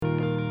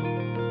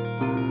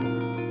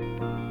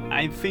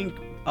I think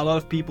a lot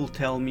of people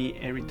tell me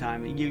every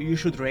time you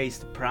should raise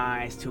the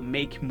price to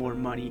make more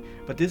money,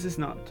 but this is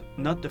not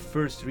the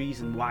first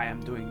reason why I'm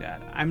doing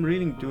that. I'm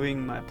really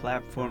doing my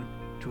platform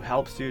to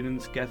help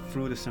students get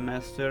through the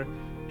semester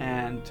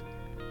and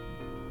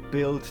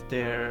build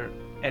their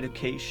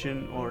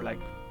education, or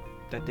like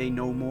that they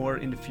know more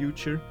in the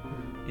future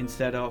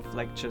instead of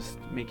like just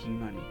making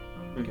money.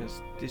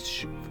 Because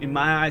this in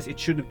my eyes it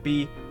shouldn't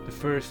be the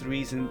first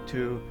reason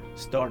to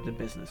start the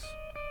business.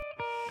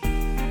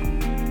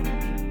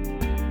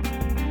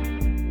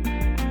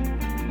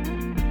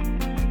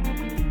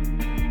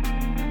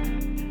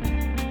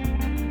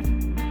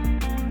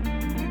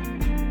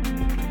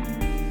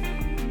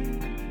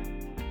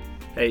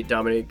 Hey,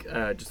 Dominic,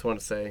 I just want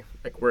to say,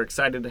 like, we're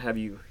excited to have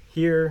you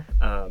here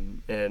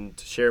and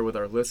to share with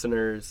our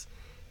listeners.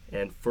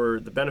 And for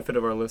the benefit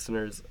of our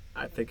listeners,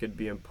 I think it'd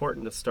be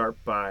important to start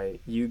by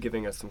you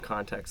giving us some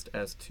context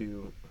as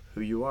to who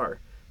you are.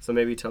 So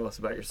maybe tell us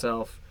about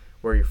yourself,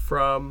 where you're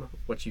from,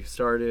 what you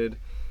started,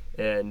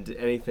 and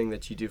anything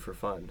that you do for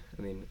fun.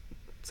 I mean,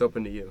 it's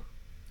open to you.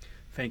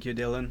 Thank you,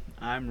 Dylan.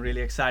 I'm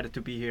really excited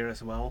to be here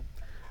as well.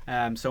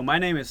 So my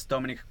name is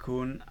Dominic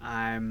Kuhn.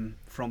 I'm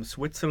from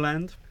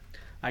Switzerland.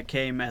 I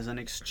came as an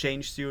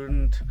exchange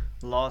student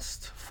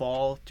last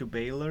fall to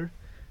Baylor,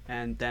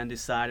 and then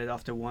decided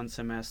after one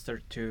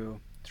semester to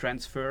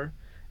transfer.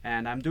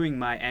 And I'm doing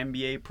my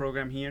MBA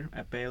program here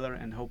at Baylor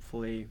and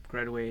hopefully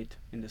graduate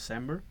in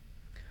December.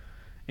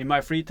 In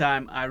my free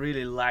time, I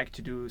really like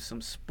to do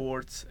some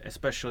sports,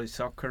 especially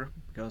soccer,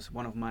 because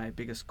one of my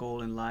biggest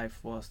goals in life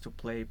was to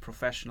play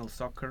professional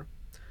soccer.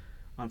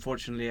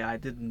 Unfortunately, I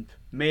didn't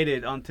made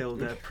it until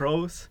the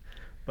pros,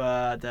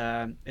 but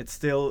it's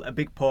still a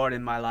big part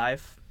in my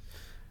life.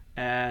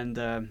 And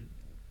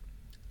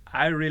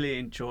I really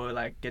enjoy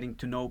like getting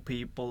to know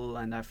people,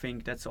 and I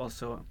think that's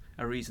also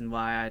a reason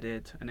why I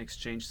did an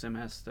exchange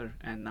semester,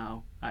 and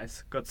now I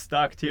got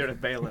stuck here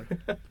at Baylor.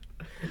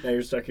 Now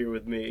you're stuck here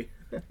with me.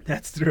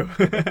 That's true.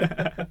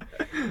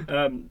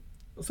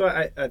 So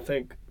I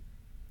think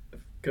a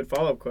good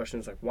follow-up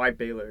question is like, why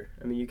Baylor?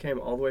 I mean, you came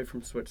all the way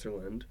from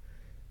Switzerland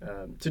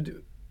to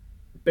do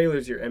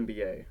Baylor's your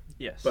MBA.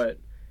 Yes. But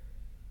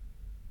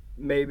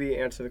maybe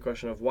answer the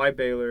question of why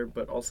Baylor,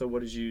 but also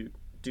what did you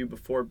do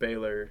before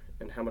Baylor,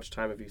 and how much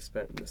time have you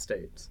spent in the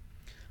States?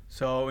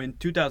 So in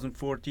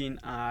 2014,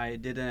 I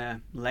did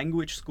a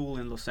language school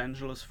in Los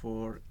Angeles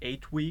for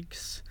 8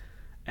 weeks,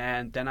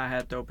 and then I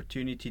had the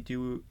opportunity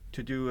to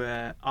do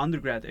an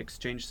undergrad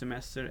exchange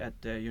semester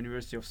at the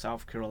University of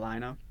South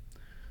Carolina,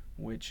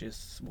 which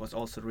was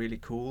also really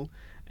cool.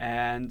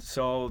 And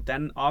so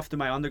then after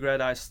my undergrad,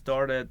 I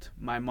started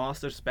my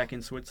master's back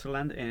in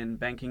Switzerland in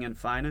banking and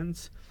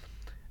finance.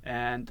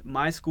 And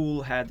my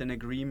school had an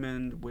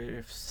agreement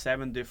with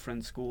 7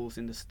 different schools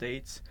in the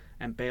States,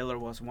 and Baylor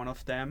was one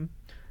of them.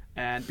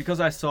 And because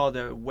I saw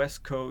the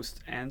West Coast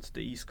and the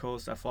East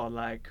Coast, I thought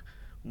like,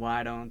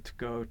 why don't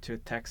go to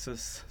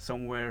Texas,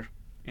 somewhere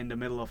in the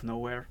middle of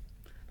nowhere,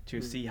 to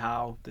see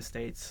how the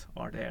States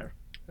are there.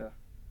 Yeah.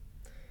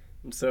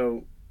 And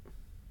so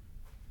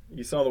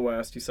you saw the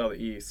West, you saw the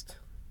East.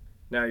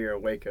 Now you're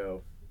at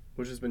Waco.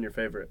 Which has been your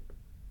favorite,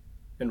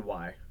 and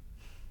why?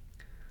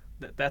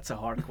 That's a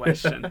hard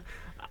question.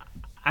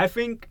 I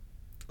think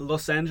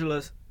Los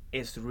Angeles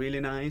is really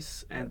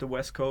nice, and the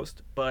West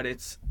Coast, but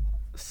it's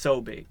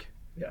so big.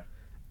 Yeah.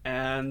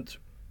 And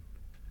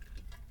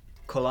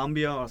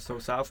Columbia, also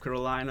South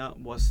Carolina,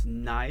 was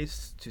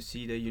nice to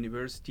see the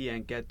university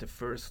and get the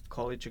first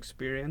college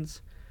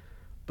experience.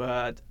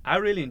 But I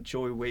really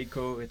enjoy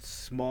Waco. It's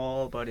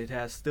small, but it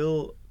has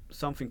still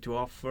something to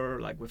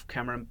offer, like with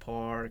Cameron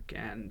Park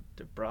and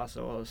the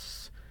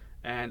Brazos.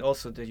 And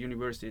also the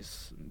university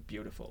is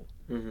beautiful.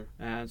 Mm-hmm.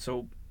 And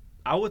so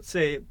I would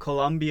say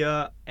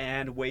Columbia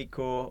and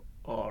Waco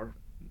are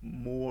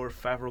more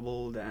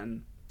favorable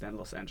than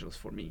Los Angeles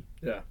for me.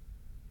 Yeah.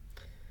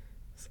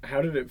 So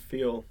how did it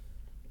feel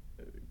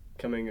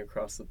coming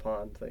across the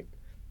pond? Like,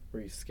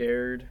 were you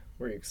scared?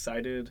 Were you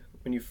excited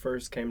when you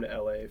first came to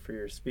LA for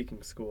your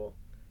speaking school?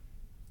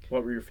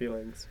 What were your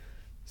feelings?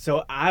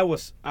 So I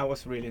was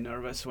really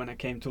nervous when I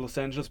came to Los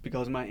Angeles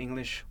because my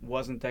English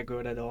wasn't that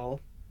good at all.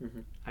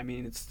 Mm-hmm. I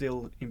mean, it's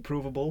still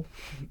improvable,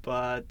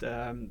 but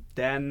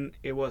then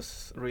it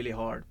was really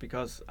hard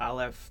because I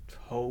left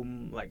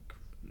home like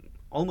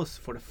almost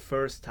for the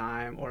first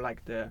time, or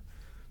like the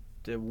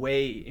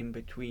way in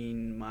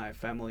between my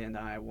family and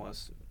I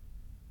was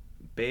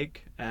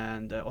big,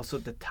 and also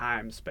the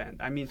time spent.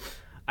 I mean,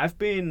 I've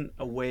been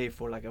away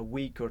for like a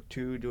week or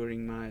two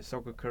during my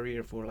soccer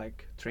career for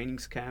like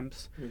trainings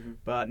camps,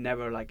 but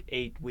never like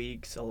 8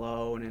 weeks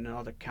alone in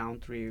another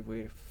country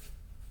with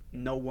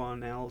no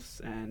one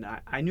else, and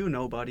I knew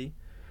nobody.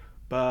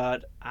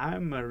 But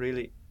I'm a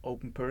really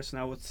open person,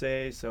 I would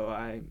say, so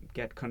I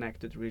get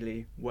connected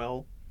really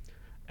well,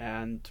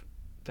 and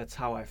that's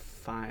how I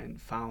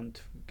found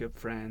good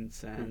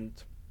friends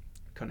and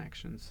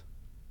connections.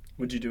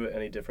 Would you do it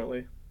any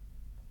differently?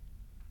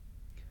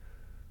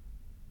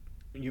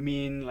 You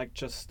mean like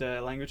just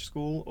language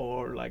school,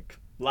 or like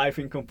life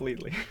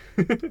incompletely?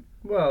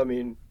 Well, I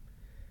mean,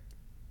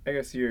 I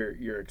guess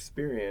your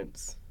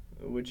experience,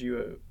 would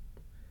you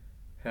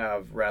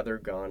have rather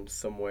gone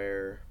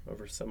somewhere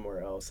over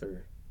somewhere else,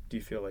 or do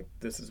you feel like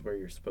this is where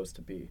you're supposed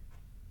to be?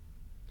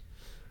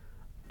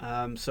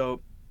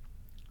 So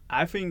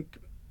I think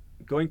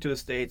going to the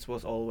States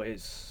was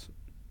always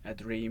a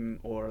dream,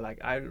 or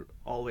like I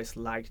always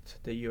liked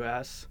the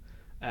US,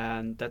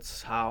 and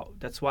that's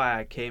why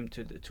I came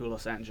to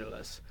Los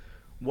Angeles.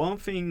 One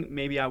thing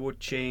maybe I would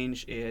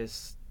change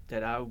is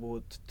that I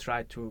would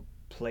try to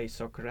play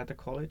soccer at the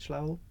college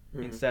level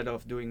Mm-hmm. instead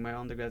of doing my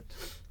undergrad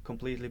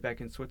completely back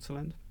in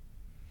Switzerland,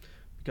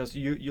 because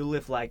you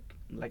live like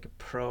a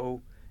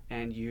pro,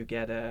 and you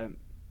get a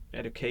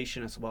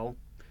education as well,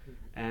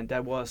 and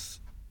that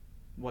was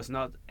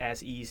not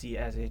as easy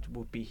as it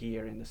would be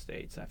here in the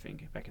States, I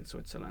think, back in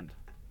Switzerland.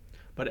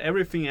 But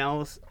everything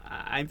else,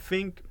 I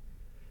think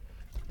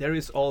there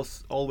is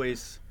also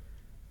always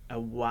a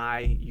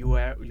why you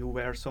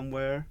were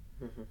somewhere,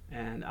 Mm-hmm.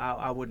 and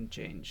I wouldn't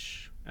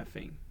change a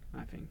thing,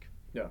 I think.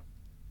 Yeah.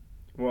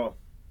 Well,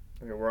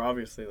 I mean, we're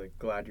obviously like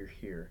glad you're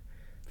here.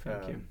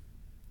 Thank you.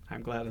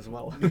 I'm glad as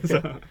well.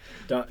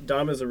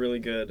 Dom is a really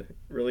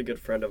good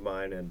friend of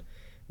mine, and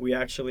we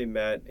actually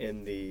met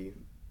in the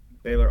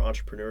Baylor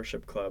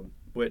Entrepreneurship Club,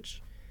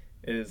 which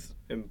is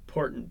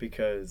important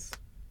because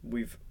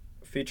we've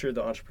featured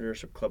the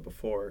Entrepreneurship Club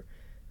before.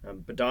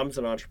 But Dom's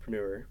an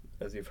entrepreneur,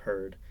 as you've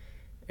heard,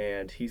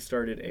 and he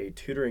started a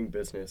tutoring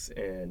business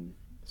in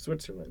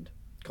Switzerland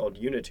called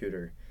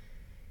Unitutor.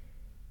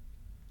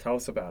 Tell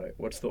us about it.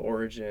 What's the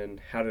origin?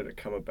 How did it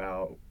come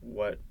about?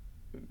 What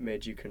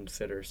made you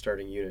consider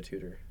starting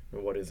Unitutor,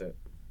 and what is it?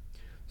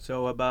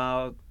 So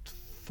about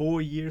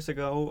 4 years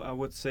ago, I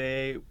would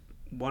say,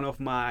 one of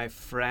my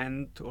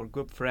friend or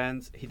good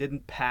friends, he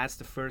didn't pass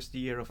the first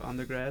year of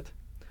undergrad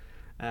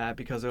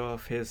because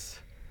of his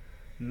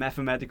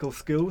mathematical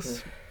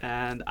skills,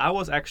 and I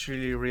was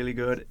actually really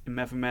good in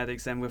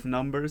mathematics and with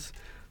numbers.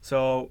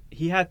 So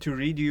he had to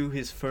redo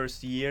his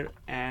first year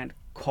and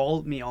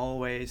called me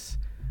always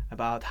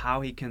about how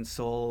he can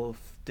solve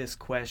this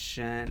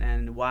question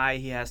and why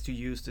he has to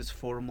use this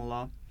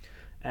formula.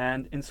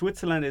 And in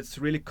Switzerland, it's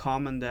really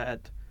common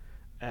that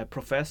a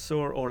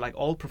professor, or like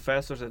all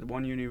professors at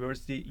one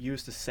university,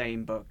 use the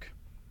same book.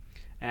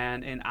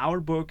 And in our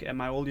book at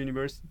my old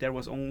university, there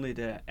was only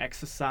the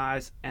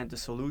exercise and the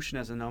solution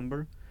as a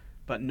number,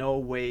 but no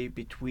way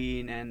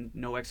between and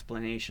no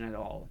explanation at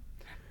all.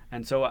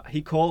 And so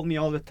he called me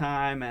all the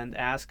time and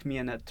asked me,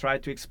 and I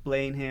tried to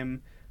explain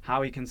him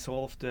how he can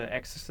solve the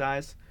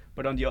exercise.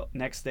 But on the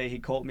next day, he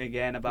called me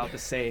again about the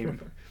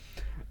same.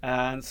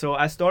 And so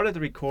I started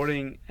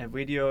recording a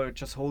video,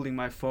 just holding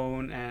my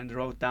phone, and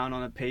wrote down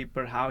on a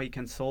paper how he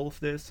can solve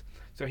this,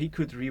 so he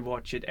could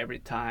rewatch it every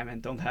time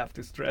and don't have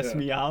to stress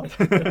me out.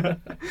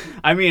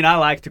 I mean, I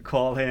like to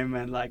call him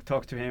and like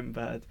talk to him,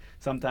 but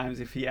sometimes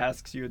if he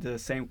asks you the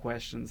same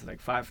questions like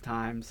 5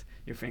 times,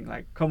 you think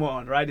like, come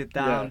on, write it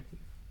down.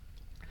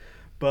 Yeah.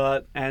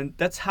 But and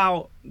that's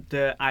how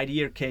the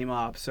idea came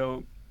up.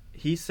 So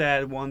he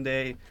said one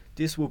day,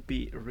 this would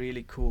be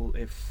really cool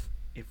if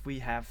we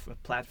have a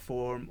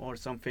platform or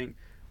something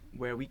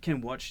where we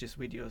can watch these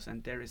videos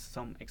and there is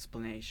some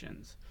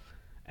explanations.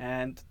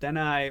 And then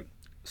I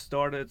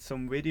started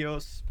some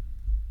videos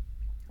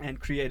and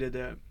created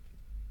a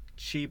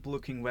cheap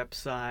looking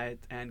website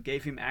and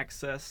gave him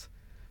access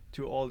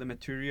to all the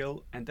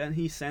material, and then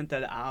he sent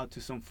that out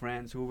to some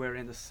friends who were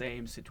in the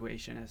same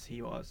situation as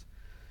he was.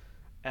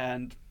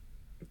 And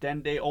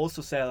then they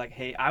also said like,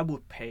 hey, I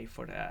would pay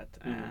for that.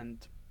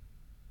 And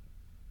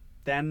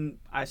then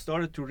I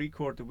started to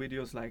record the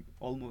videos like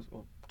almost,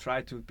 or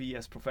try to be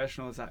as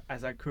professional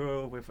as I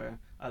could, with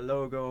a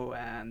logo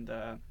and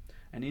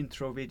an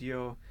intro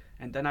video.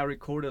 And then I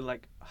recorded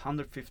like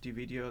 150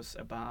 videos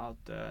about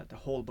the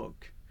whole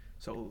book.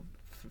 So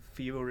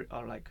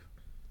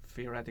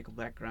theoretical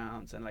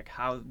backgrounds and like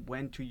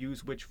when to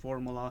use which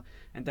formula.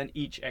 And then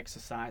each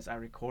exercise I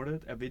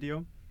recorded a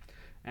video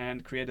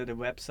and created a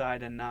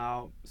website, and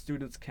now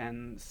students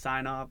can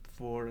sign up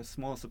for a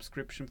small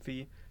subscription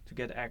fee to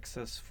get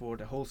access for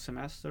the whole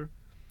semester.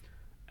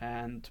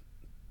 And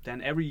then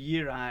every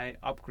year I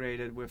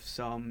upgraded with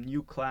some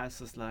new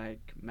classes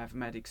like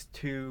Mathematics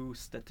 2,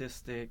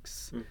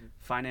 Statistics,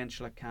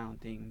 Financial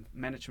Accounting,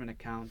 Management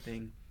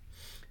Accounting.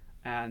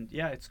 And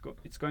yeah, it's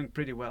going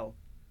pretty well.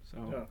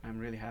 So I'm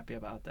really happy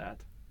about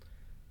that.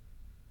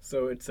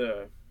 So it's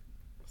a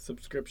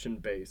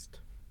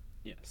subscription-based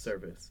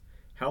service.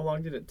 How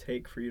long did it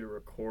take for you to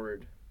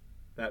record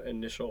that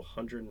initial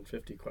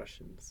 150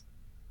 questions?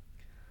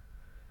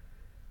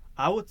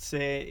 I would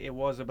say it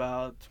was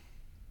about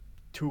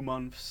 2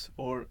 months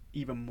or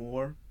even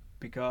more,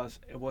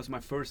 because it was my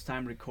first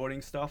time recording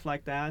stuff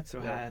like that. So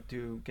I had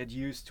to get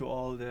used to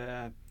all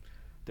the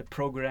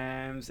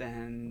programs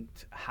and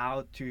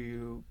how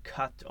to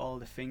cut all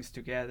the things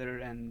together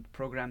and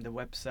program the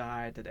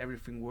website that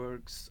everything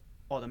works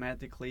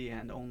automatically,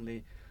 and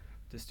only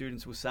the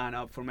students who sign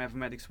up for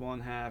Mathematics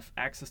 1 have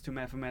access to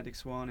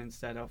Mathematics 1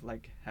 instead of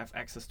like have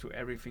access to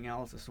everything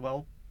else as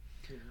well.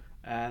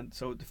 And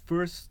so the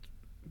first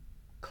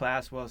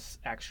class was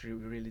actually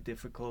really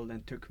difficult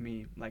and took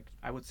me like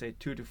I would say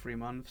 2 to 3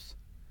 months.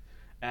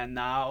 And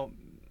now,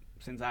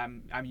 since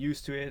I'm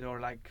used to it or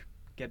like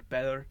get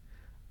better,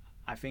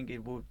 I think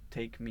it would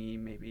take me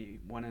maybe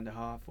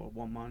 1.5 or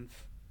 1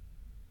 month.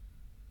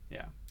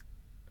 Yeah.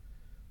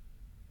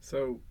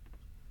 So,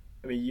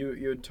 I mean,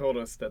 you had told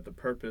us that the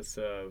purpose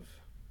of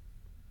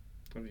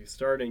you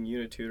starting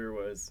Unitutor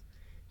was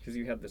because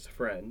you had this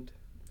friend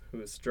who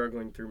was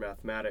struggling through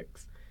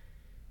mathematics.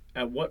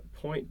 At what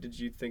point did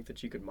you think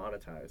that you could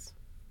monetize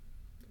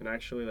and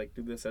actually like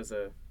do this as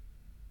a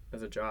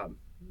job,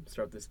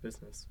 start this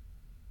business?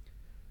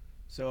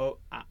 So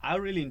I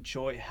really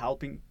enjoy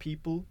helping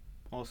people.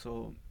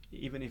 Also,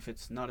 even if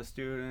it's not a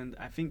student,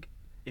 I think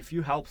if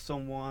you help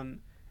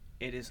someone,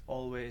 it is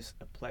always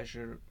a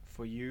pleasure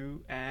for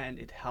you, and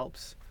it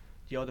helps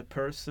the other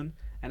person.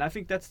 And I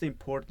think that's the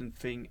important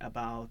thing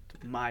about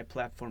my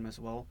platform as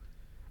well.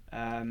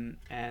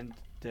 And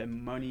the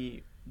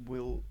money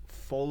will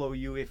follow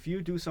you if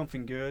you do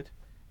something good.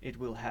 It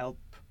will help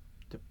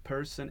the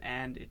person,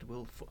 and it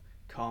will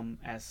come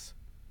as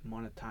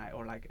monetize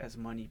or like as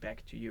money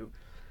back to you.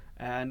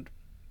 And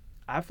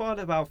I thought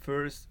about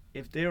first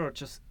if there are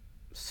just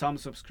some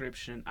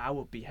subscription, I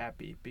would be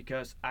happy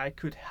because I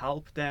could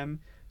help them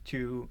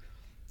to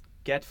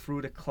get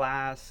through the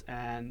class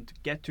and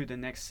get to the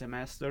next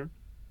semester,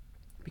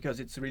 because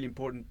it's really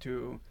important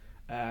to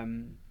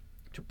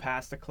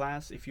pass the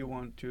class if you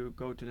want to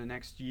go to the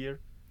next year.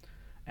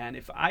 And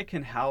if I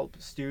can help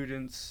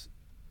students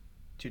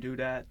to do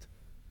that,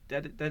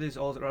 that is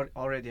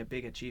already a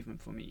big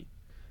achievement for me.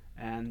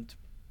 And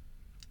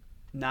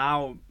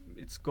now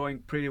it's going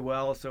pretty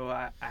well, so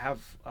I have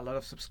a lot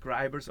of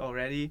subscribers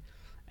already,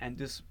 and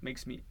this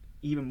makes me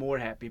even more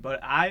happy.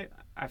 But I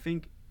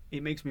think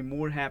it makes me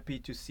more happy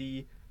to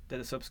see that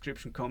a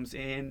subscription comes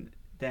in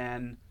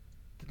than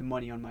the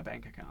money on my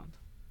bank account.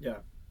 Yeah.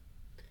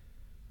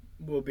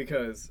 Well,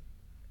 because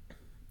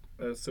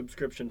a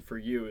subscription for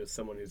you is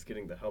someone who's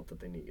getting the help that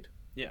they need.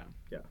 Yeah.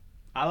 Yeah.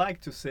 I like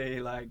to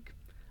say like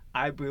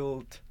I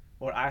built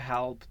or I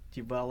helped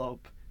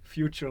develop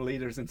future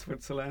leaders in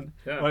Switzerland.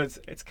 Yeah. Well,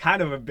 it's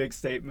kind of a big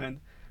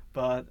statement,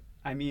 but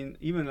I mean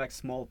even like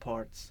small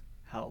parts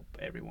help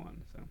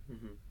everyone. So.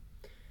 Mm-hmm.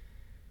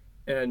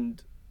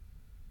 And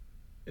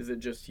is it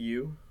just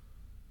you,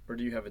 or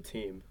do you have a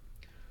team?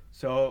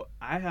 So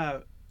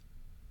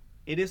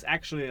it is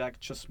actually like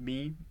just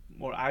me,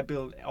 or I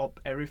build up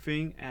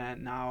everything,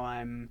 and now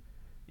I'm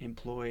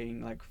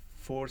employing like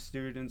 4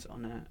 students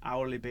on an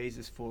hourly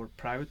basis for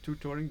private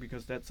tutoring,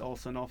 because that's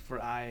also an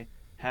offer I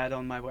had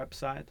on my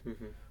website.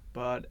 Mm-hmm.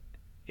 But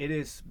it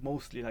is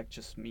mostly like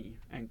just me,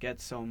 and get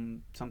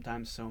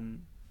sometimes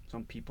some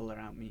people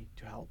around me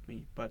to help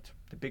me, but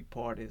the big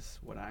part is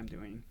what I'm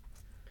doing.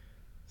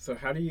 So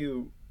how do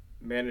you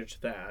manage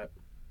that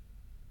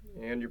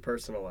and your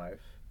personal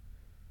life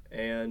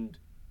and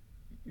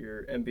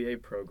your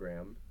MBA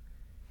program?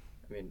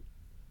 I mean,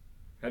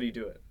 how do you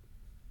do it?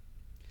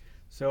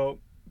 So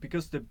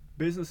because the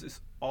business is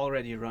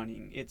already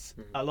running, it's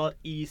a lot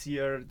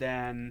easier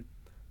than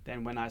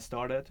when I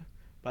started.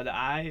 But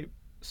I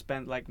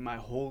spent like my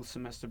whole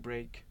semester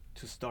break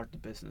to start the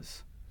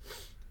business,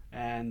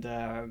 and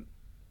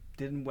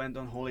didn't went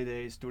on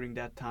holidays during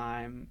that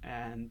time,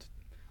 and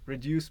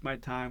reduced my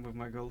time with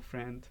my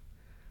girlfriend.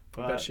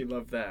 I bet she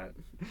loved that.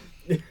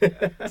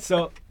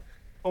 So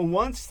on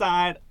one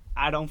side,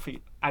 I don't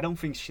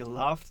think she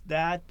loved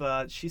that,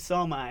 but she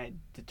saw my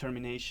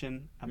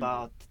determination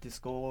about this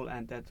goal,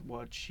 and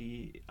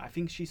I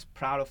think she's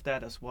proud of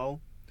that as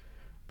well.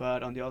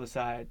 But on the other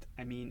side,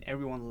 I mean,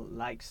 everyone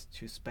likes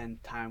to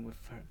spend time with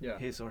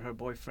his or her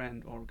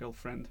boyfriend or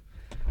girlfriend,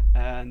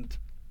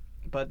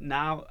 but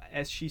now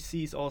as she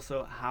sees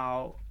also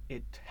how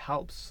it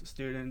helps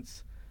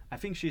students, I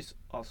think she's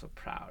also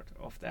proud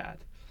of that.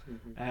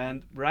 Mm-hmm.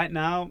 And right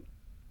now,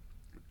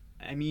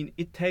 I mean,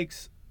 it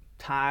takes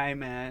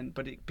time,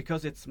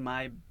 because it's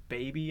my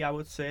baby, I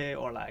would say,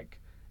 or like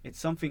it's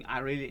something I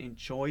really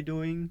enjoy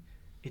doing.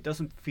 It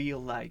doesn't feel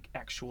like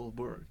actual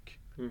work.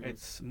 Mm-hmm.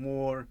 It's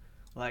more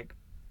like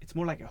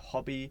a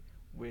hobby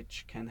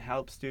which can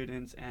help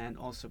students and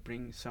also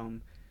bring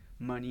some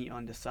money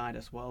on the side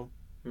as well.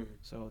 Mm-hmm.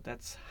 So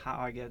that's how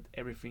I get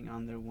everything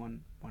under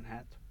one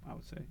hat, I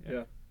would say.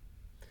 Yeah.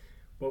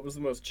 What was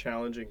the most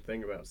challenging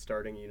thing about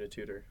starting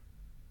Unitutor?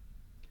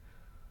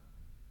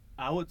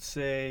 I would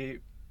say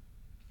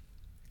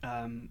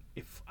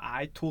if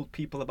I told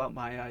people about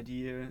my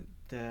idea,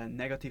 the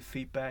negative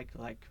feedback,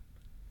 like,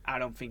 I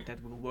don't think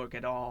that will work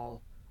at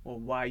all, or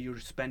why you're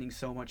spending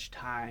so much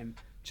time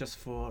just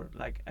for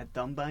like a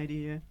dumb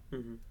idea.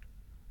 Mm-hmm.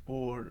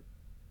 Or,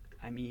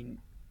 I mean,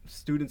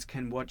 students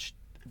can watch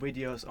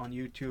videos on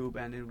YouTube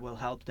and it will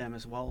help them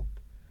as well.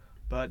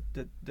 But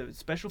the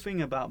special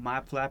thing about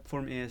my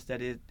platform is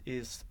that it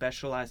is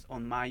specialized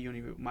on my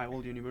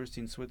old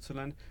university in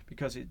Switzerland,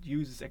 because it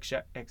uses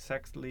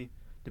exactly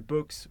the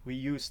books we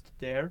used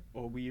there,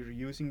 or we are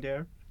using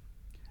there.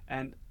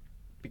 And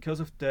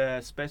because of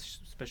the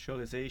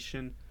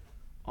specialization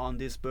on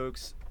these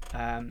books,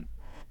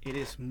 it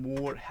is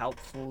more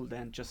helpful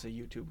than just a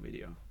YouTube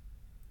video.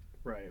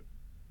 Right.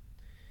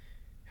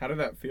 How did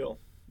that feel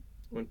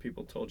when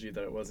people told you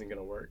that it wasn't going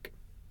to work?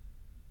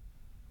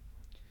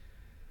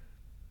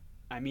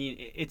 I mean,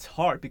 it's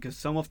hard because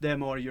some of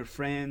them are your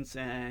friends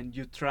and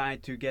you try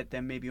to get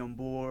them maybe on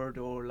board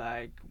or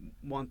like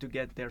want to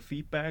get their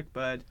feedback,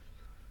 but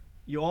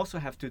you also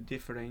have to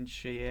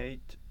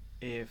differentiate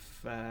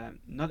if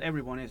not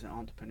everyone is an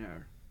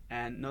entrepreneur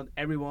and not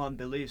everyone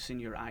believes in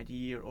your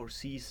idea or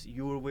sees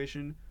your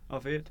vision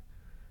of it.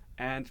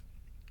 And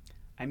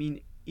I mean,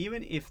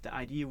 even if the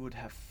idea would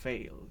have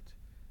failed,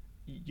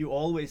 you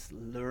always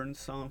learn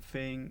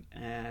something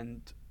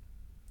and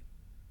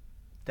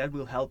that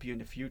will help you in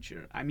the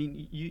future. I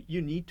mean,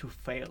 you need to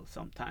fail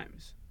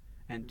sometimes,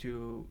 and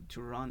to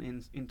run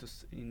into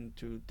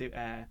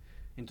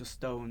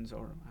stones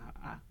or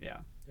yeah.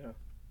 Yeah.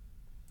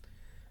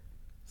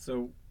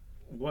 So,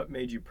 what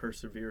made you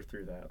persevere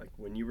through that? Like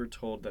when you were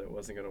told that it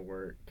wasn't going to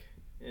work,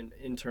 and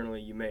internally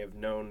you may have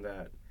known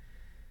that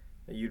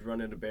you'd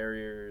run into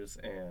barriers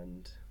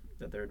and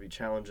that there would be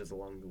challenges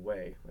along the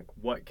way. Like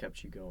what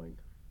kept you going,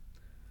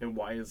 and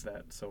why is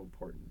that so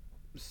important?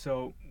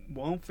 So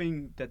one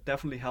thing that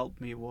definitely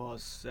helped me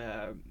was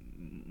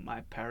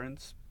my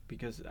parents,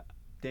 because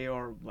they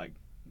are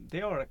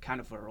a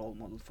kind of a role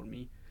model for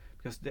me,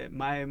 because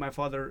my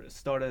father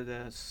started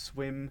a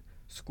swim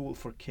school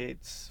for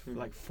kids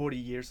like 40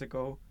 years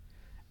ago,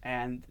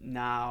 and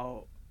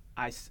now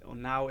it's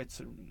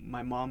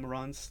my mom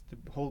runs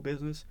the whole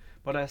business,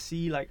 but I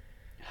see like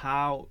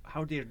how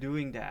they're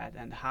doing that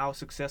and how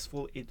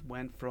successful it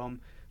went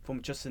from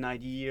just an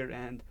idea,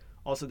 and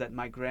also that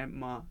my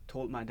grandma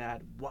told my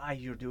dad, why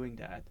you're doing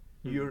that,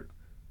 you're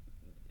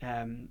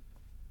um,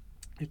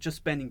 you're just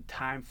spending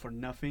time for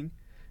nothing.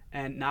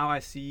 And now I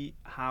see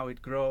how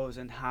it grows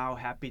and how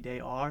happy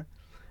they are,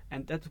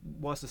 and that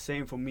was the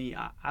same for me.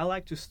 I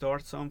like to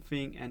start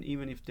something, and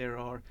even if there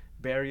are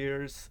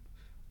barriers,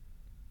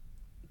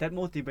 that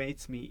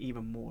motivates me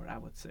even more, I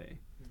would say,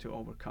 to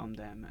overcome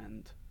them,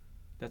 and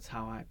that's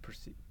how I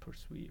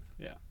perceive.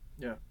 Yeah.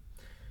 Yeah.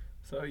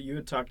 So you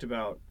had talked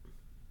about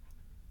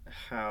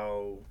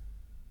how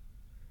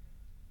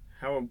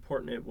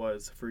important it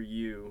was for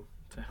you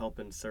to help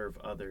and serve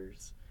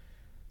others,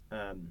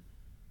 and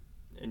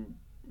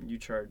you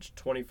charge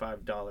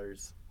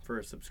 $25 for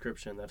a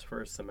subscription. That's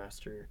for a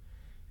semester,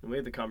 and we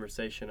had the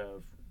conversation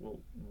of, well,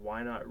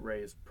 why not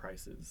raise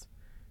prices?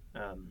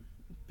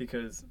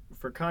 Because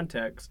for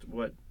context,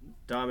 what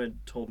Dom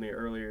had told me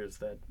earlier is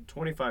that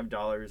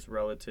 $25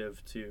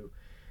 relative to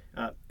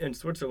in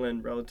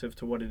Switzerland relative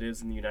to what it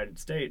is in the United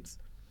States,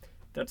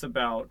 that's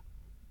about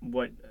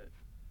what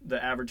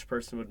the average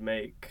person would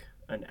make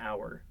an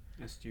hour.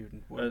 A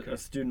student worker. A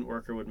student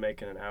worker would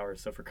make in an hour.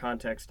 So for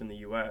context, in the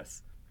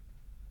U.S.,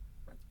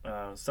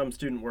 some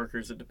student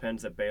workers, it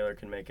depends, at Baylor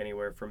can make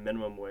anywhere from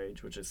minimum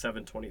wage, which is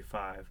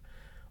 $7.25,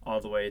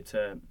 all the way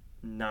to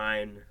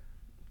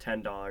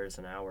 $9-10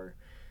 an hour.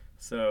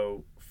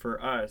 So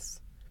for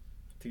us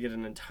to get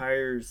an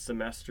entire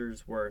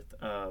semester's worth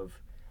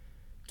of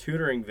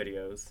tutoring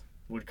videos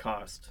would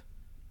cost,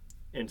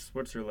 in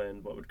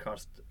Switzerland, what would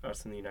cost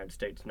us in the United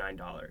States,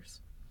 $9.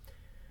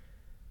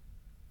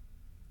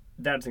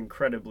 That's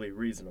incredibly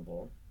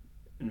reasonable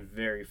and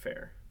very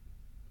fair.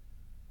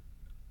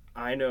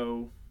 I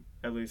know,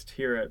 at least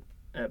here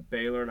at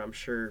Baylor, and I'm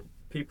sure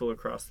people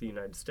across the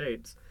United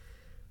States,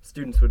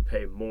 students would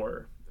pay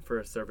more for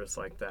a service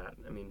like that.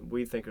 I mean,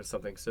 we think of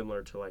something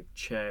similar to like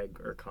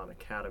Chegg or Khan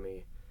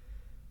Academy.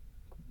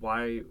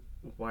 Why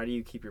do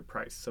you keep your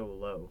price so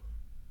low?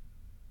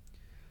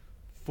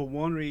 For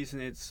one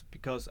reason, it's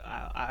because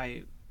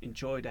I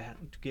enjoy to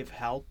give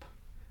help,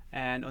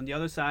 and on the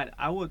other side,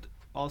 I would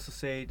also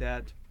say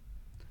that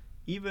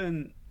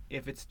even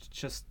if it's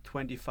just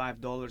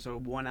 $25 or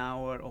 1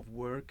 hour of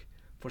work,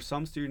 for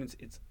some students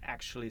it's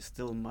actually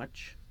still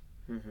much.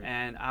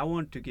 And I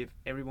want to give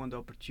everyone the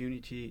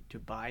opportunity to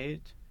buy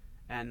it,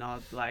 and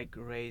not like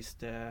raise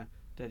that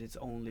it's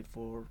only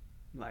for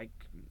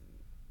like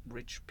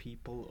rich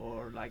people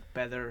or like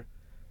better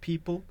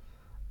people.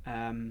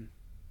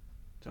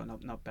 So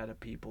not better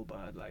people,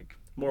 but like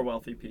more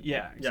wealthy people.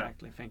 Yeah,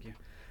 exactly. Yeah. Thank you.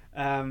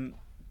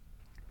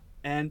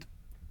 And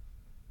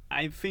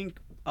I think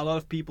a lot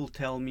of people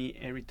tell me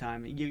every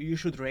time, you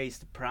should raise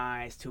the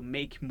price to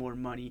make more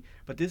money,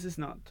 but this is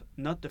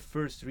not the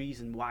first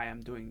reason why I'm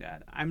doing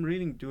that. I'm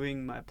really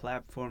doing my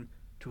platform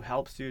to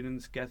help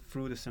students get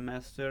through the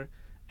semester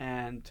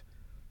and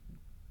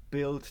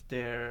build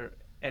their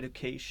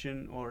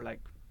education, or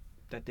like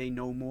that they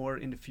know more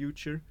in the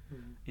future,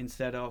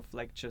 instead of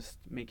like just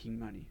making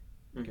money.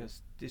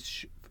 Because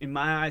this in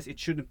my eyes, it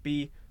shouldn't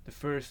be the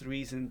first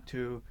reason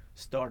to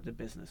start the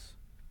business.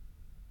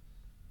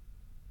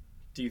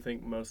 Do you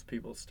think most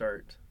people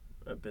start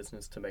a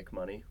business to make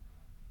money?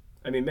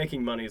 I mean,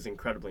 making money is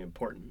incredibly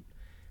important.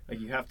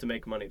 Like, you have to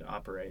make money to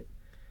operate.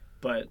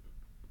 But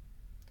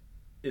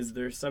is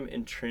there some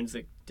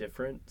intrinsic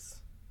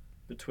difference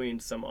between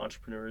some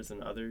entrepreneurs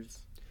and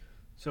others?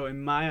 So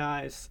in my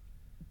eyes,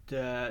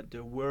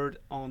 the word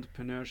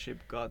entrepreneurship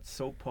got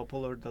so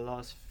popular the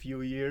last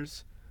few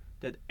years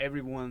that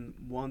everyone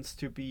wants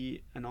to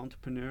be an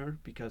entrepreneur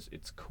because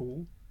it's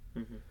cool.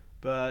 Mm-hmm.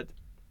 But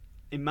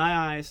in my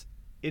eyes,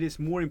 it is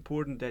more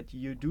important that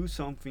you do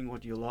something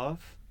what you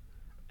love,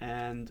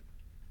 and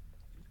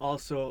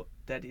also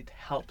that it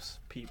helps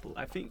people.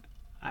 I think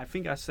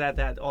I said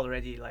that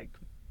already like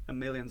a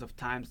millions of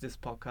times this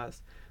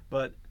podcast,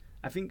 but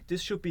I think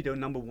this should be the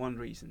number one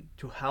reason,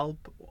 to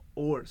help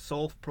or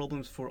solve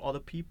problems for other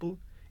people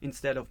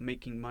instead of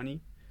making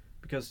money,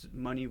 because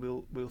money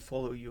will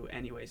follow you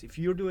anyways. If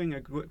you're doing a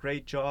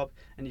great job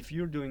and if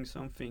you're doing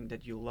something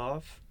that you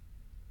love,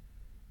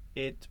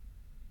 it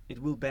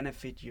it will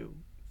benefit you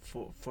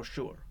for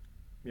sure.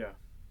 Yeah.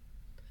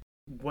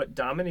 What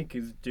Dominic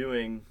is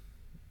doing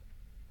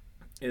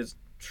is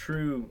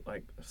true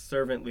like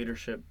servant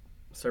leadership,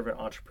 servant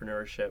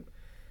entrepreneurship,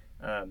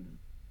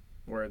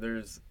 where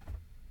there's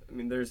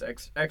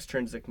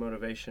extrinsic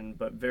motivation,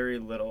 but very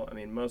little. I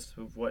mean, most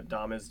of what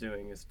Dom is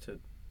doing is to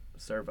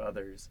serve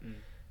others,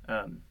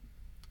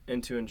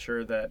 and to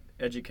ensure that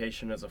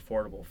education is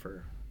affordable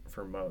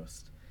for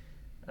most,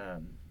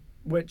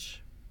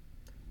 which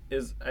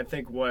is, I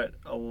think, what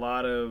a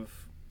lot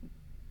of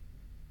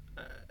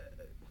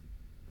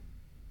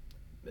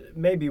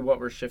maybe what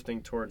we're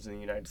shifting towards in the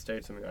United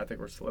States. I mean, I think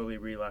we're slowly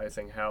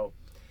realizing how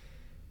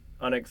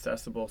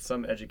unaccessible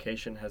some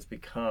education has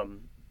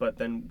become. But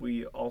then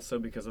we also,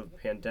 because of the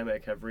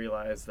pandemic, have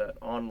realized that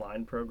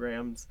online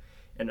programs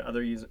and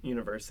other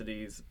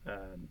universities,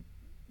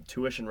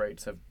 tuition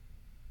rates have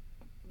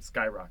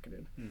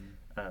skyrocketed.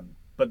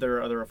 But there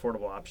are other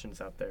affordable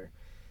options out there.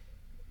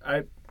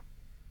 I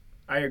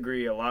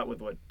agree a lot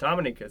with what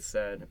Dominic has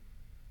said.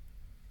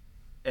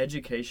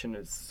 Education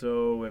is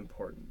so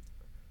important.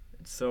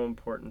 It's so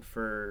important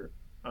for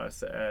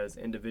us as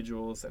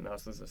individuals and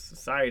us as a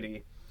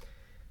society.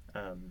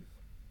 And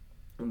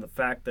the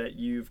fact that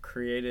you've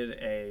created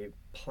a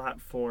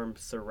platform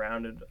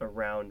surrounded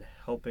around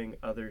helping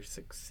others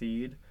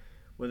succeed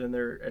within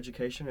their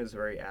education is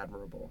very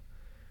admirable.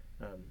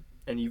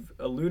 And you've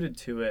alluded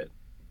to it,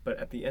 but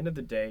at the end of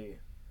the day,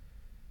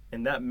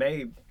 and that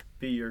may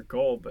be your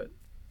goal, but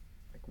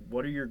like,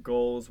 what are your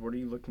goals? What are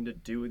you looking to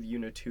do with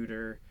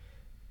UniTutor?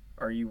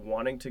 Are you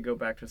wanting to go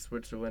back to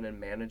Switzerland and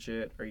manage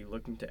it? Are you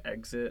looking to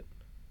exit?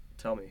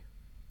 Tell me.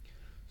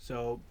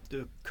 So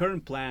the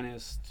current plan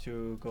is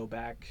to go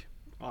back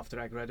after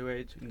I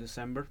graduate in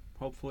December,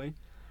 hopefully.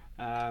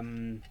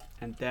 And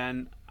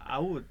then I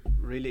would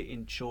really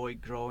enjoy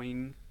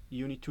growing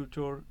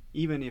UniTutor,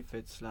 even if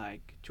it's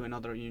like to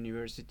another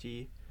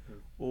university,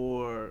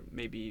 or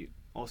maybe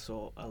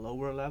also a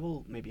lower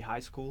level, maybe high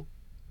school.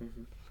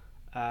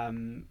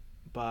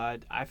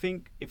 But I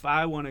think if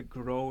I want to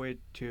grow it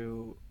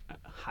to a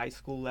high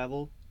school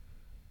level,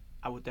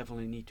 I would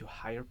definitely need to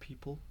hire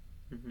people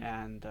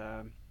and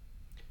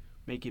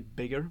make it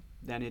bigger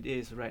than it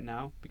is right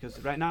now, because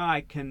right now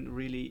I can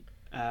really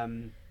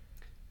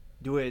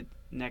do it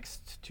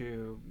next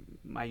to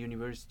my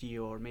university,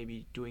 or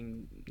maybe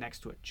doing next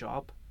to a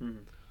job.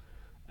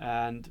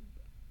 And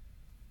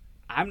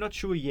I'm not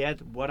sure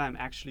yet what I'm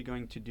actually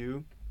going to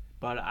do,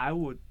 but I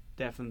would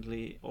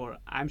definitely, or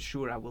I'm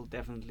sure I will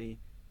definitely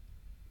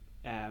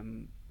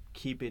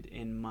keep it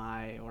in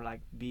my, or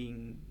like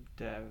being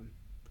the,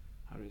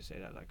 how do you say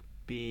that, like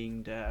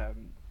being the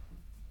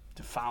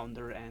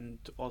founder and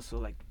also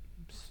like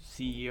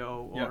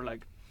CEO, or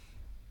like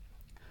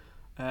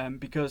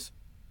because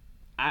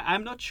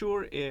I'm not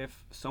sure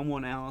if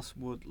someone else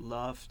would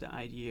love the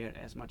idea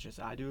as much as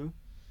I do,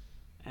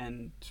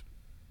 and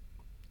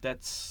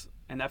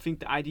I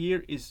think the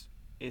idea is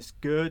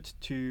good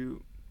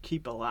to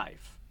keep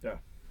alive. Yeah.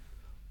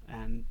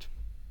 And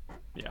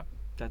yeah,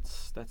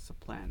 that's the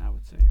plan, I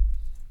would say.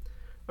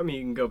 I mean,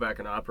 you can go back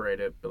and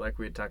operate it, but like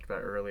we had talked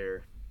about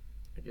earlier,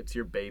 like, it's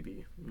your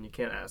baby, and you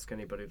can't ask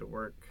anybody to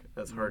work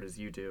as hard as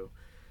you do.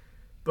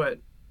 But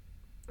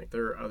like,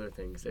 there are other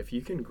things. If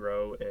you can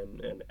grow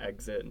and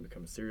exit and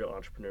become a serial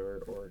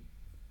entrepreneur, or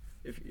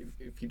if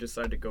you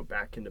decide to go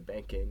back into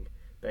banking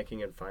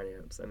and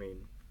finance, I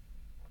mean,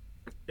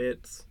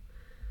 it's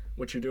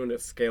what you're doing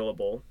is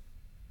scalable.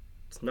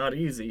 It's not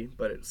easy,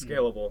 but it's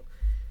scalable,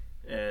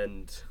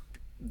 and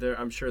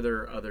I'm sure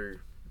there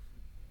are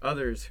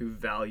others who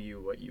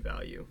value what you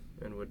value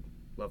and would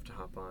love to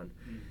hop on.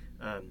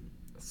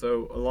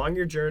 So along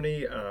your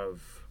journey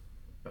of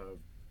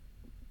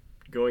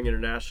going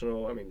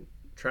international, I mean,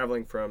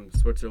 traveling from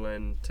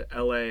Switzerland to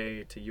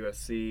LA to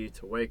USC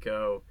to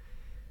Waco,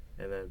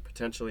 and then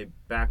potentially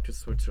back to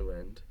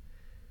Switzerland,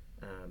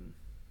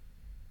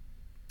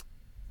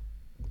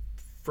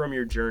 from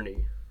your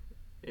journey,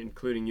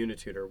 including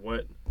UniTutor,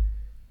 what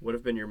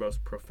have been your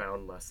most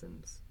profound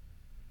lessons?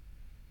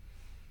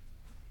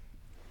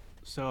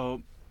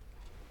 So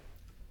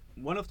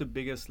one of the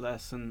biggest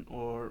lesson,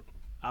 or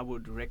I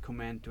would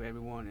recommend to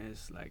everyone,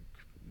 is like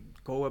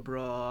go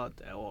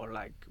abroad, or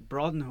like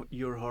broaden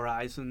your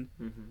horizon,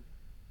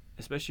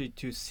 especially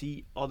to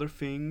see other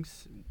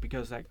things,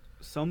 because like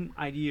some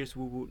ideas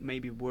would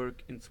maybe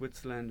work in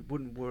Switzerland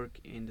wouldn't work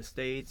in the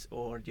States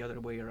or the other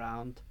way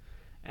around,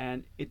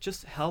 and it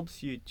just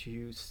helps you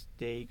to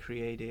stay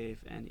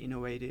creative and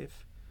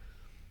innovative.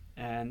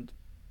 And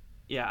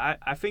yeah,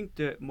 I think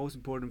the most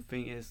important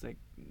thing is like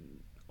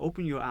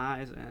open your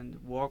eyes and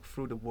walk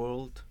through the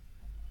world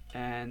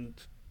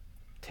and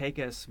take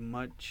as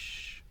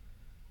much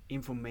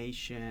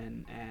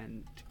information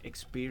and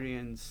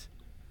experience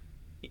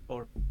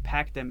or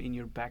pack them in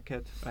your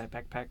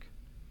backpack,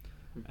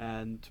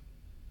 and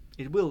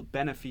it will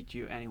benefit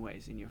you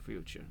anyways in your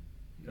future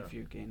if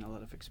you gain a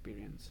lot of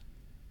experience.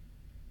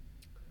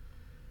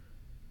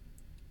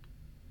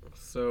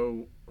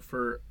 So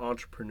for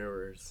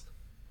entrepreneurs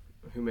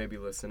who may be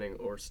listening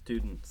or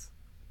students,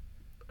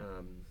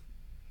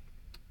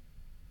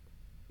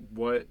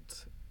 what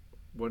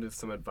is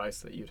some advice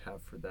that you'd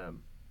have for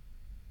them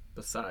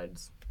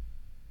besides?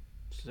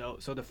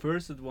 So the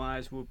first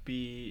advice would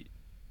be,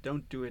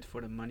 don't do it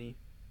for the money.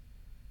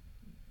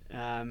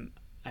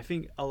 I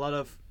think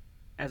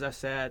as I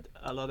said,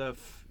 a lot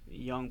of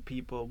young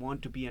people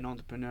want to be an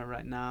entrepreneur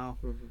right now,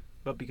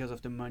 but because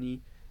of the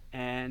money.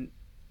 And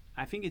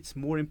I think it's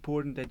more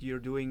important that you're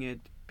doing it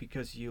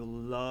because you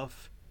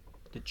love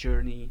the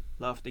journey,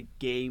 love the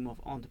game of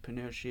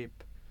entrepreneurship.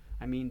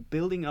 I mean,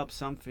 building up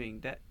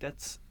something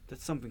that's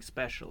something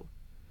special.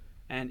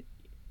 And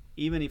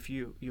even if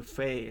you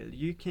fail,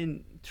 you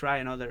can try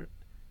another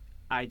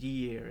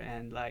idea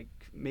and like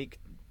make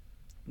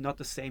not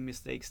the same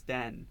mistakes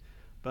then,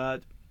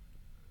 but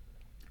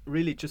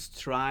really just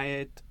try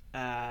it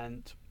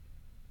and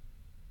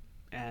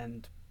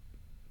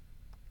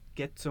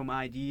get some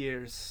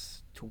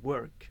ideas to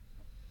work.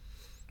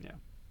 Yeah.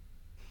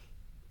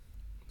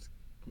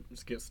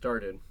 Just get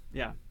started.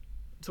 Yeah.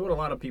 It's what a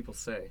lot of people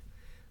say.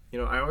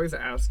 I always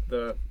ask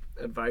the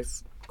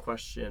advice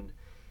question,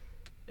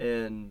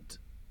 and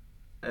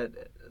at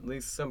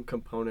least some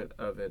component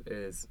of it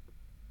is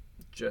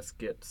just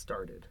get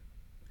started.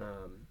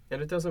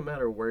 And it doesn't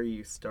matter where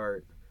you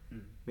start. I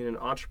mean, in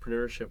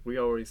entrepreneurship, we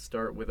always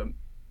start with an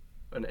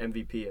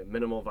MVP, a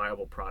minimal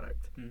viable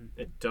product.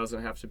 It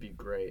doesn't have to be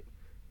great,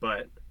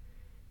 but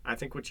I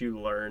think what you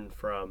learn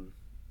from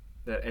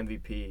that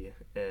MVP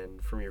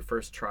and from your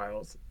first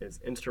trials is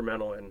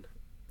instrumental in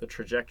the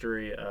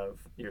trajectory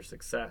of your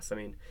success. I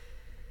mean,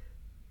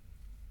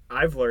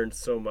 I've learned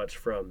so much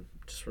from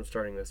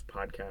starting this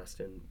podcast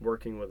and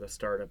working with a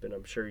startup, and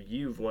I'm sure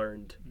you've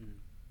learned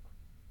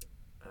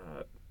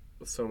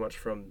so much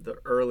from the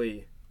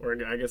early, or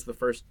I guess the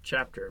first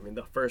chapter. I mean,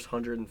 the first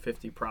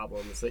 150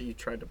 problems that you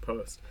tried to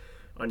post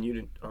on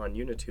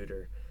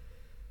Unitutor.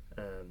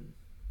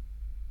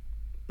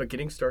 But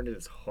getting started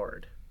is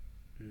hard.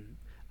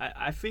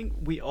 I think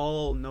we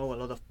all know a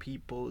lot of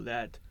people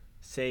that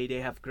say they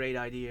have great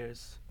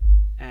ideas,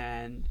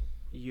 and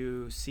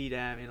you see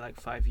them in like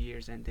 5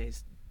 years and they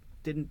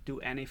didn't do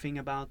anything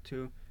about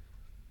to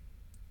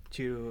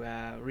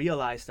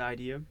realize the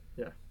idea.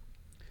 Yeah.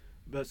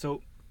 But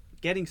so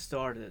getting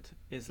started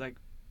is like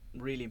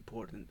really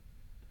important.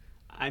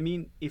 I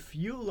mean, if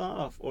you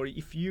love or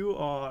if you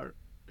are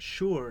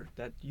sure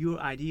that your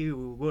idea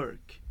will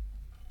work,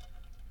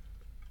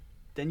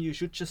 then you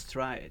should just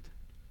try it.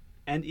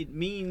 And it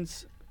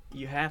means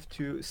you have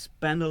to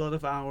spend a lot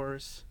of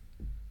hours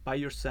by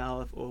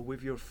yourself or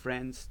with your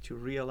friends to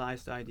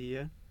realize the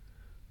idea.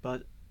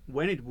 But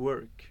when it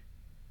works,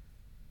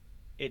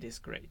 it is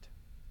great.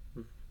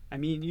 I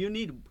mean, you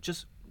need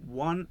just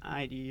one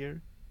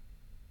idea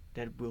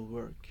that will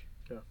work.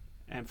 Yeah.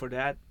 And for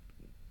that,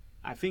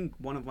 I think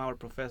one of our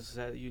professors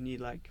said you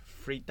need like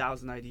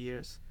 3,000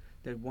 ideas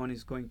that one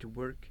is going to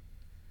work.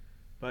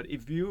 But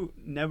if you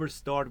never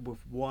start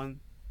with one,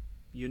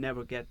 you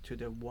never get to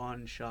the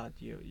one shot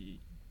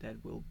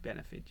that will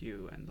benefit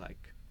you and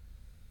like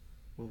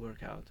will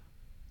work out.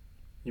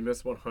 You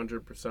miss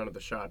 100% of the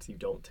shots you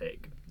don't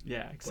take.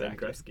 Yeah, exactly. Wayne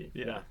Gretzky.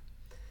 Yeah.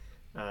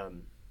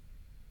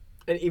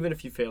 And even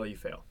if you fail, you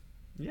fail.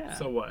 Yeah.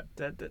 So what?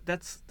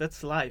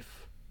 That's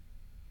life.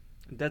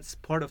 That's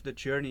part of the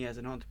journey as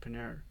an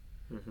entrepreneur.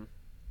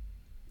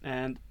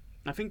 And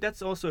I think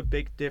that's also a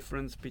big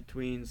difference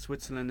between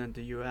Switzerland and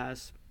the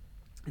US.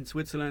 In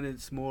Switzerland,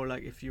 it's more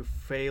like if you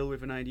fail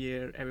with an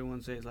idea,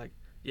 everyone says like,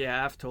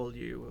 yeah, I've told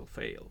you will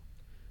fail.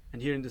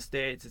 And here in the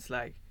States, it's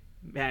like,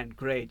 man,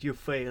 great, you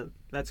failed.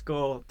 Let's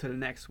go to the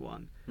next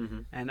one.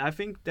 And I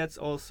think that's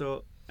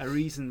also a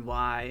reason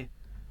why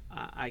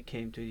I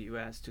came to the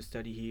US to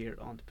study here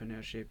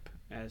entrepreneurship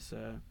as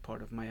a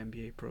part of my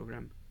MBA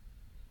program.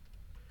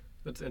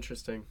 That's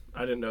interesting.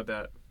 I didn't know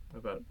that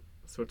about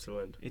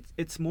Switzerland.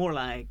 It's more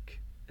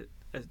like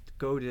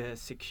go the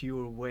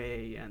secure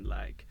way and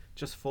like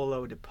just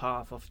follow the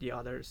path of the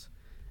others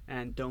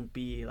and don't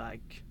be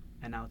like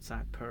an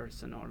outside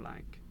person or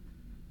like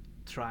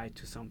try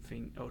to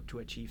something or to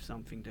achieve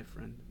something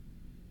different.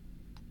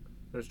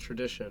 There's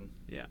tradition.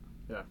 Yeah.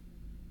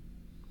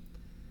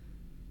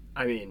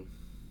 I mean,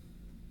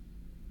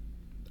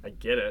 I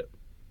get it.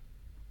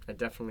 I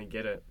definitely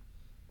get it.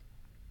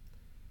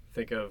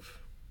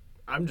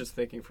 I'm just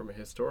thinking from a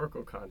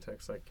historical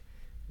context, like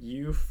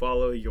you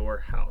follow your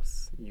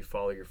house. You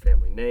follow your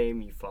family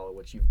name. You follow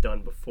what you've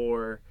done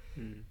before.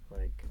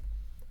 Like,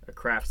 a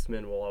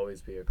craftsman will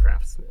always be a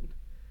craftsman.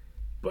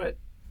 But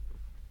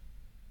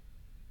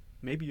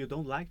maybe you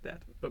don't like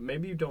that.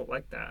 maybe you don't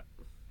like that.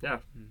 Yeah.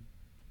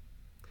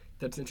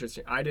 That's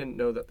interesting. I didn't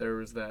know that there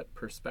was that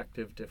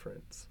perspective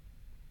difference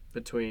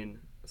between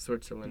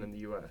Switzerland and the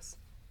U.S.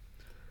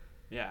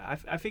 Yeah,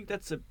 I think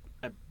that's a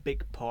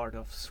big part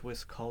of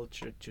Swiss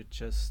culture, to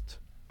just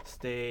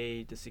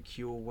stay the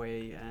secure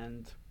way,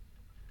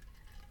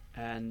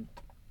 and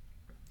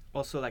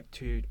also like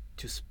to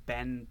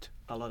spend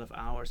a lot of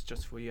hours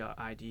just for your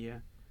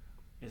idea.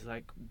 Is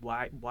like,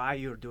 why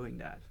you're doing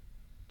that?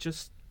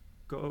 Just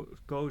go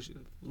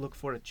look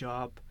for a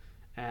job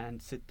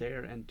and sit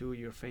there and do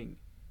your thing,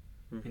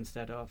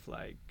 instead of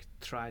like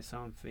try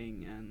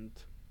something.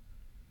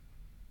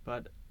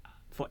 But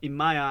in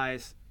my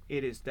eyes,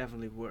 it is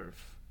definitely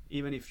worth,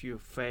 even if you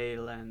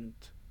fail and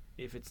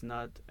if it's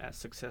not as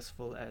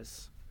successful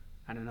as,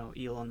 I don't know,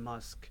 Elon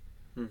Musk.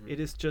 It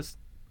is just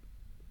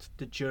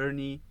the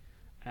journey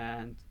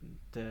and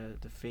the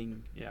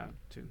thing,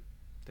 to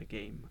the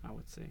game, I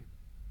would say.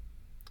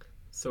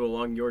 So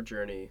along your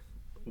journey,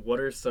 what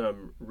are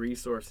some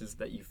resources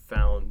that you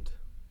found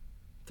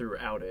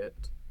throughout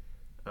it?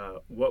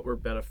 What were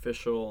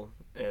beneficial,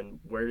 and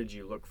where did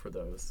you look for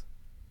those?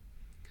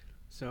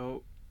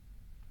 So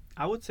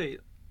I would say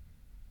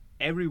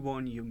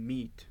everyone you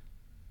meet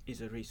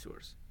is a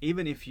resource,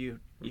 even if you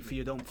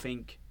don't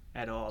think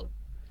at all,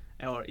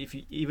 or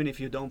even if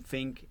you don't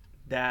think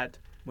that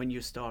when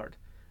you start.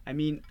 I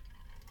mean,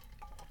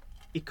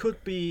 it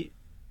could be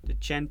the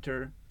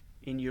janitor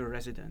in your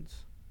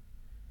residence.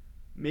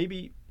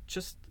 Maybe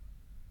just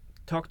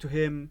talk to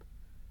him,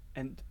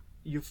 and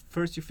you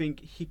think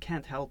he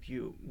can't help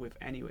you with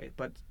anyway,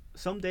 but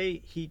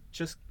someday he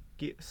just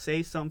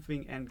says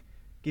something and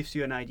gives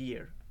you an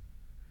idea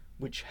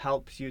which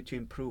helps you to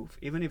improve,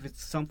 even if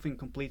it's something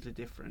completely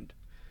different.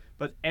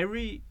 But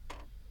every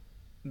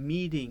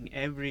meeting,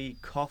 every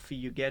coffee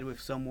you get with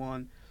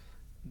someone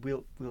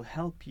will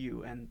help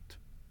you, and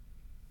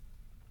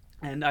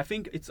I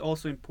think it's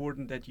also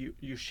important that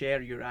you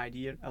share your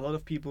idea. A lot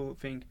of people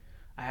think,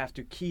 I have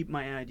to keep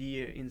my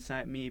idea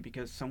inside me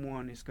because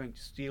someone is going to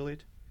steal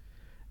it.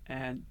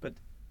 But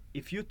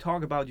if you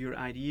talk about your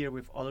idea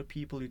with other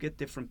people, you get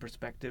different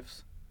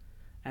perspectives.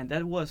 And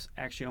that was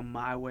actually, on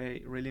my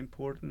way, really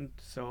important.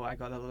 So I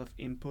got a lot of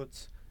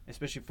inputs,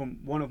 especially from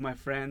one of my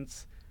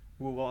friends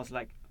who was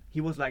like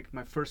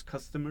my first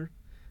customer.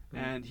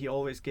 And he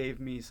always gave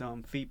me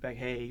some feedback.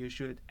 Hey, you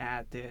should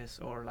add this,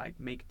 or like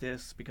make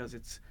this, because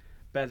it's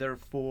better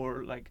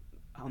for like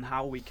on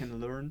how we can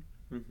learn.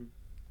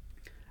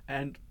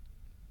 And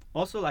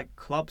also like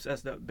clubs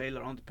as the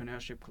Baylor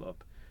Entrepreneurship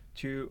Club,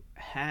 to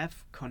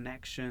have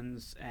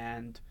connections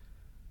and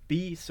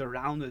be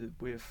surrounded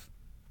with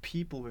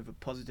people with a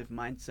positive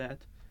mindset,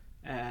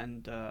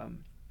 and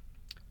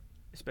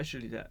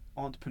especially the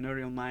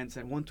entrepreneurial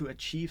mindset, want to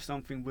achieve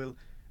something, will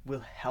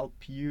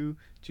help you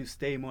to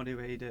stay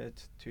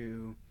motivated,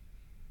 to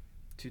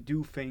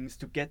do things,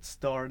 to get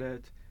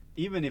started,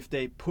 even if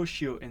they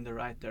push you in the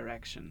right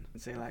direction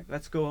and say like,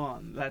 let's go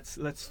on, let's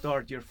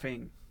start your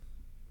thing.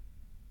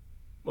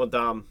 Well,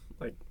 Dom,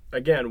 like,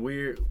 again,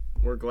 we're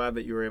glad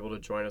that you were able to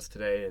join us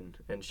today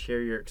and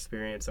share your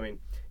experience. I mean,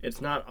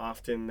 it's not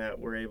often that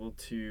we're able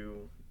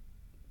to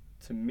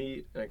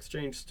meet an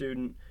exchange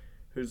student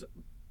who's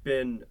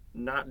been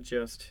not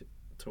just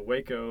to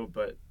Waco,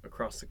 but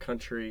across the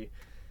country,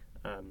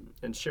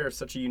 and share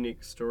such a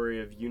unique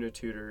story of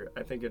Unitutor.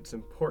 I think it's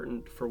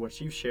important for what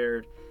you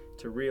shared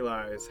to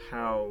realize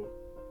how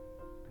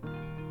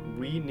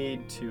we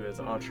need to,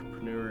 as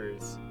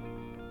entrepreneurs,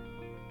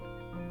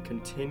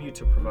 continue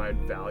to provide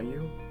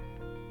value,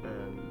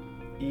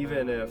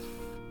 even if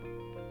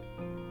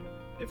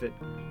it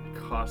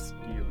costs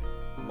you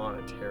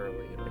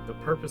monetarily. Like, the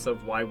purpose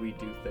of why we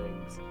do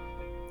things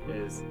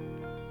is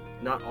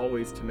not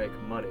always to make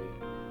money,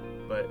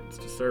 but it's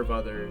to serve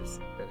others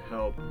and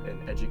help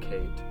and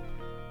educate.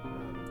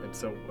 And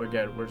so,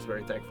 again, we're just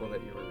very thankful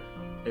that you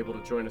were able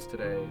to join us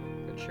today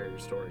and share your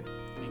story.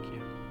 Thank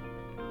you.